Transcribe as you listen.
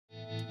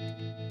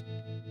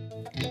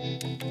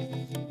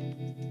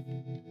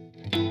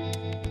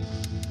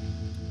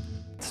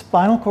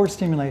Spinal cord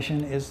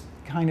stimulation is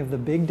kind of the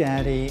big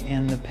daddy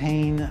in the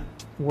pain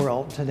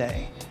world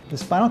today. The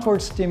spinal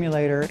cord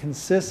stimulator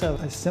consists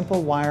of a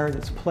simple wire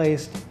that's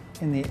placed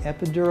in the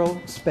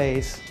epidural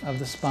space of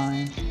the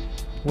spine,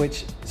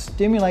 which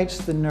stimulates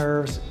the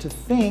nerves to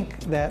think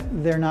that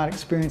they're not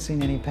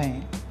experiencing any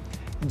pain.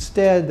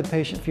 Instead, the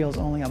patient feels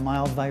only a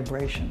mild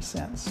vibration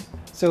sense.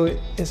 So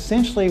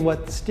essentially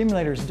what the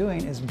stimulator is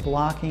doing is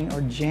blocking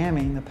or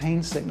jamming the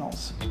pain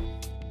signals.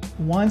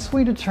 Once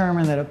we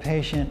determine that a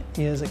patient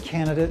is a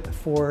candidate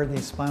for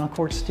the spinal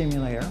cord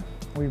stimulator,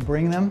 we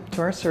bring them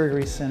to our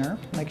surgery center,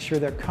 make sure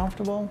they're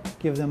comfortable,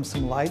 give them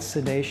some light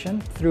sedation.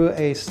 Through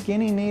a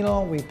skinny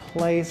needle, we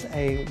place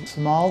a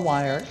small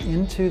wire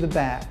into the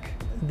back,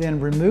 then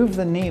remove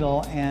the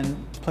needle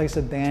and place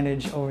a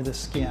bandage over the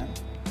skin.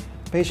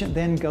 The patient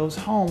then goes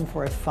home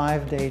for a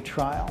 5-day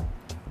trial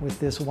with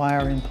this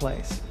wire in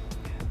place.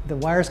 The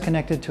wire is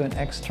connected to an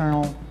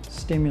external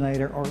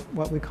stimulator, or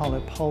what we call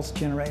a pulse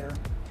generator.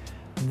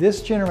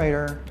 This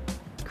generator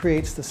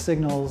creates the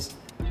signals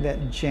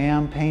that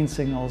jam pain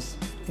signals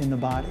in the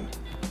body.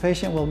 The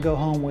patient will go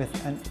home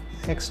with an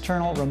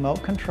external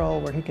remote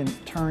control where he can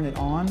turn it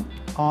on,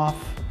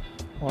 off,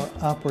 or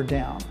up or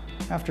down.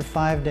 After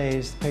 5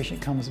 days, the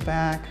patient comes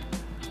back.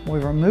 We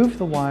remove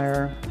the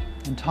wire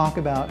and talk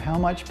about how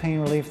much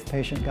pain relief the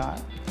patient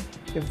got.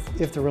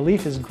 If the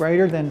relief is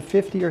greater than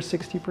 50 or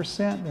 60%,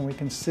 then we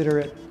consider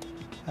it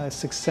a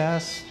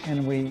success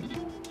and we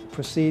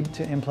proceed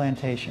to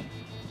implantation.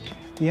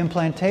 The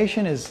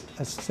implantation is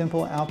a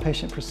simple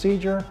outpatient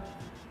procedure.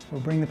 We'll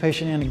bring the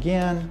patient in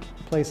again,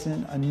 place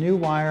in a new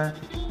wire,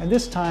 and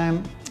this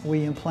time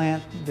we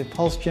implant the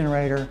pulse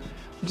generator,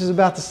 which is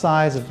about the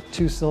size of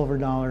 2 silver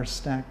dollars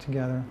stacked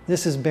together.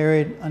 This is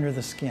buried under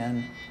the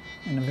skin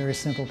in a very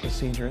simple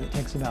procedure that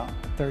takes about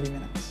 30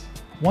 minutes.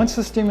 Once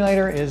the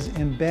stimulator is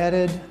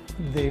embedded,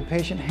 the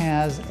patient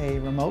has a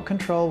remote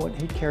control, what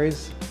he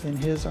carries in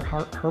his or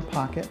her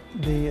pocket.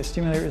 The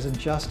stimulator is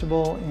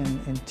adjustable in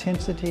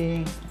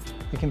intensity.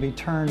 It can be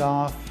turned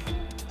off,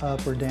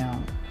 up or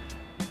down.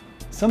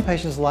 Some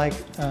patients like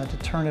to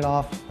turn it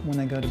off when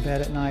they go to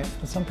bed at night,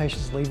 but some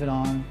patients leave it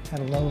on at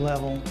a low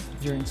level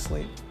during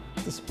sleep.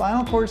 The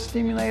spinal cord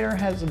stimulator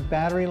has a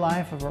battery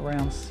life of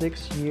around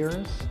 6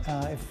 years.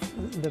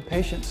 If the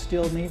patient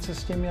still needs a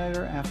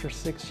stimulator after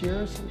 6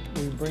 years,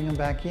 we bring them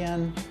back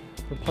in,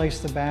 replace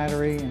the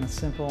battery in a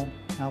simple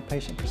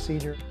outpatient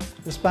procedure.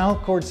 The spinal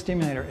cord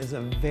stimulator is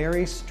a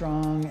very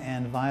strong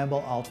and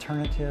viable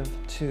alternative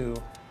to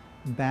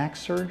back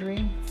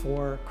surgery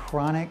for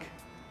chronic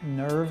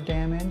nerve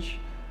damage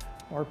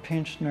or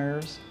pinched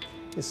nerves,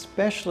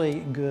 especially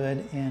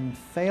good in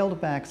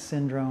failed back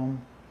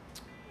syndrome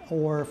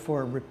or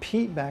for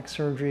repeat back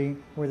surgery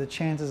where the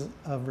chances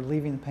of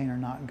relieving the pain are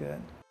not good.